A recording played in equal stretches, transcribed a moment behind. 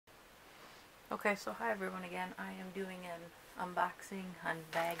Okay, so hi everyone again. I am doing an unboxing,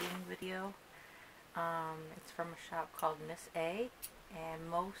 unbagging video. It's from a shop called Miss A, and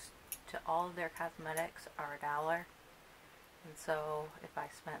most to all of their cosmetics are $1. And so if I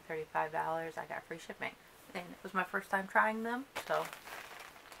spent $35, I got free shipping. And it was my first time trying them, so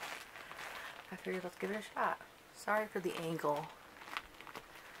I figured let's give it a shot. Sorry for the angle.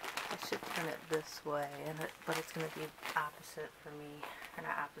 I should turn it this way, but it's going to be opposite for me. Or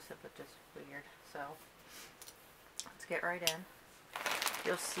not opposite, but just weird. So, let's get right in.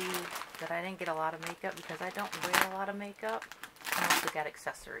 You'll see that I didn't get a lot of makeup because I don't wear a lot of makeup. I also got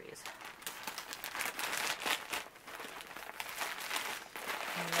accessories.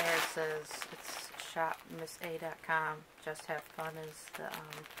 And there it says, it's shopmissa.com. Just have fun is the,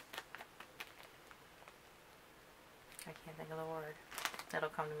 I can't think of the word. That'll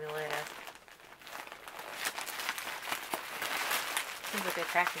come to me later. Seems like they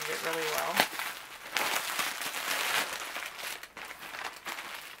packaged it really well.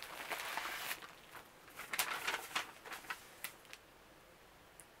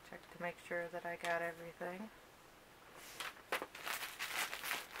 Check to make sure that I got everything.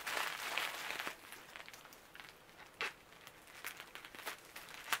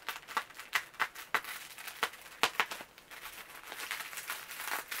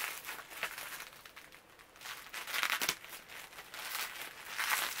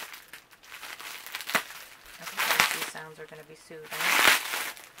 Sounds are going to be soothing.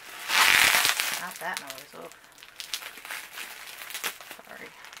 Not that noise. Oh, sorry.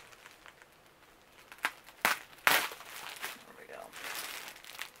 There we go.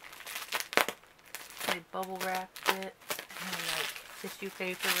 They bubble wrapped it, and like tissue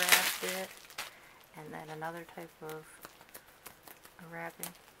paper wrapped it, and then another type of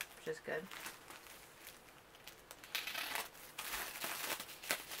wrapping, which is good.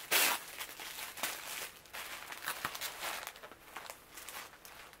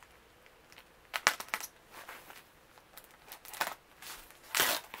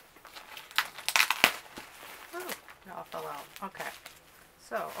 It all fell out. Okay.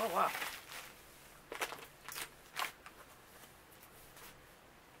 So, oh wow.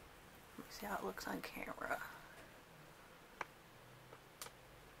 Let me see how it looks on camera.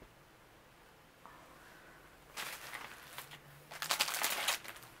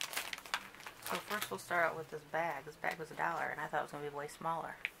 So first we'll start out with this bag. This bag was $1 and I thought it was going to be way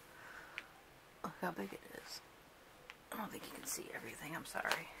smaller. Look how big it is. I don't think you can see everything, I'm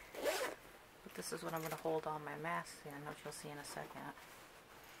sorry. But this is what I'm going to hold all my masks in, which you'll see in a second.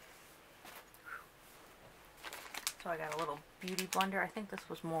 So I got a little beauty blender. I think this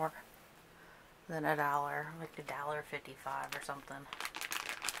was more than $1, like $1.55 or something.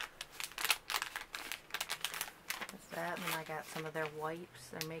 That's that, and then I got some of their wipes,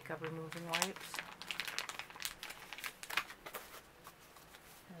 their makeup removing wipes.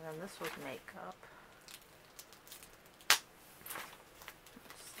 And then this was makeup.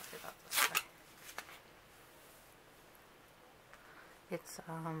 It's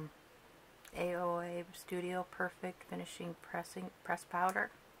AOA Studio Perfect Finishing Press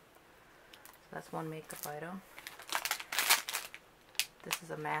Powder. So that's one makeup item. This is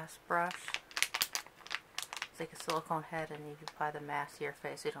a mask brush. It's like a silicone head, and you apply the mask to your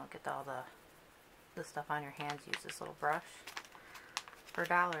face so you don't get all the stuff on your hands. Use this little brush. For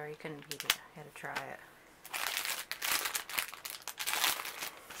 $1, you couldn't beat it. You had to try it.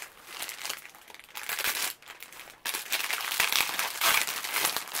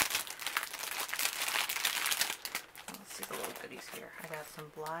 Here. I got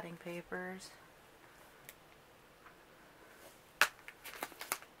some blotting papers.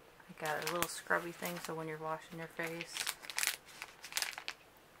 I got a little scrubby thing so when you're washing your face.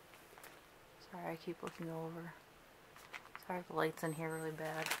 Sorry, I keep looking over. Sorry, the light's in here really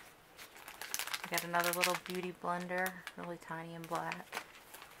bad. I got another little beauty blender, really tiny and black.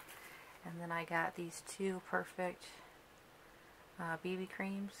 And then I got these two perfect BB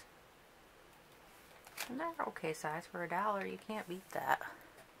creams. And they're okay size for $1. You can't beat that.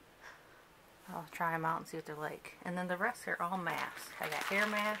 I'll try them out and see what they're like. And then the rest are all masks. I got hair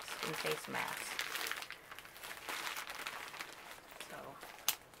masks and face masks. So,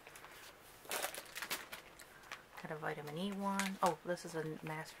 got a vitamin E one. Oh, this is a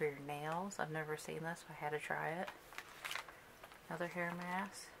mask for your nails. I've never seen this, so I had to try it. Another hair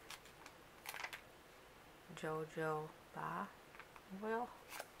mask. Jojoba oil.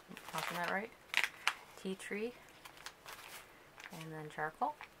 Am I pronouncing that right? Tea tree, and then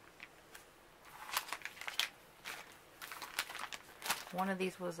charcoal. One of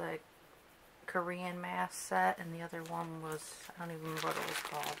these was a Korean mask set, and the other one was, I don't even remember what it was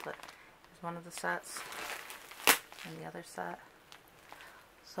called, but it was one of the sets, and the other set.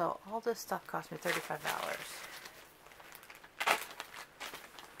 So all this stuff cost me $35.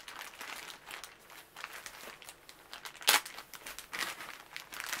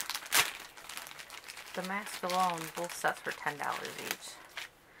 The mask alone, both sets were $10 each.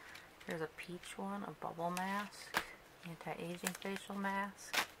 There's a peach one, a bubble mask, anti-aging facial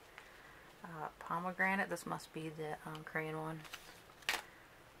mask, pomegranate, this must be the crayon one,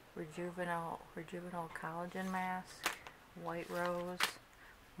 Rejuvenal collagen mask, white rose,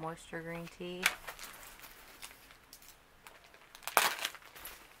 moisture green tea,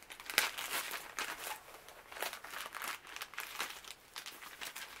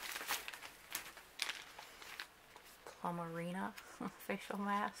 Plumarina facial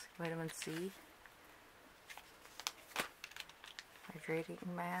mask, vitamin C, hydrating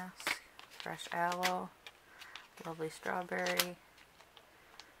mask, fresh aloe, lovely strawberry,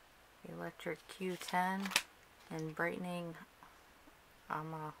 electric Q10, and brightening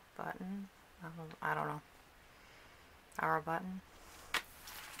button. I don't know. Our button.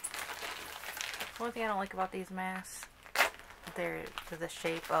 The only thing I don't like about these masks, they're the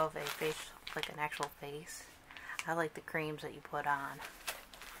shape of a face, like an actual face. I like the creams that you put on,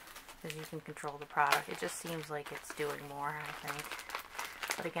 because you can control the product. It just seems like it's doing more, I think.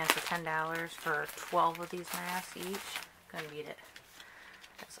 But again, for $10 for 12 of these masks each, gonna beat it.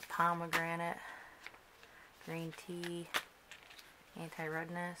 There's a pomegranate, green tea,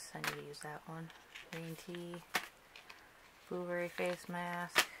 anti-redness, I need to use that one, green tea, blueberry face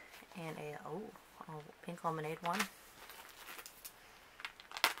mask, and a pink lemonade one.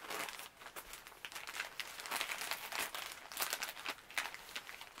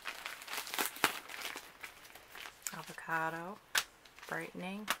 Avocado,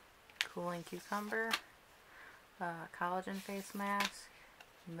 brightening, cooling cucumber, collagen face mask,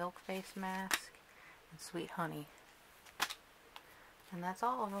 milk face mask, and sweet honey. And that's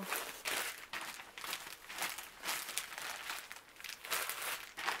all of them.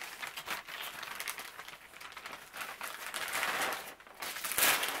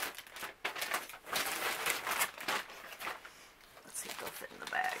 Let's see if they'll fit in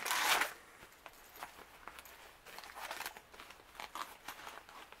the bag.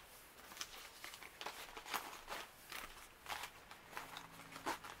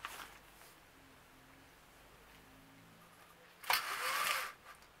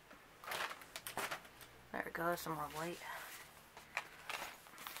 There we go, there's some more light.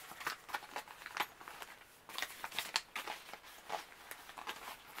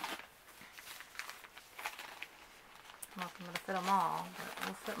 I don't know if I'm going to fit them all, but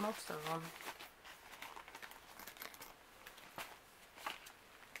we'll fit most of them.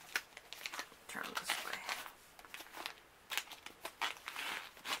 Turn this way.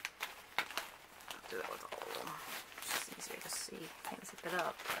 I'll do that with all of them. It's just easier to see. Can't zip it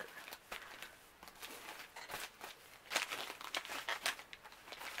up, but...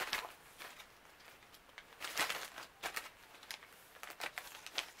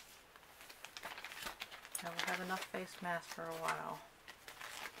 I will have enough face masks for a while.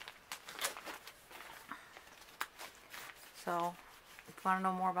 So, if you want to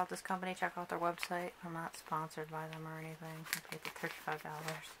know more about this company, check out their website. I'm not sponsored by them or anything. I paid the $35.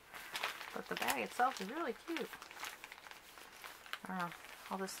 But the bag itself is really cute. I don't know.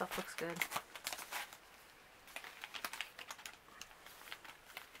 All this stuff looks good.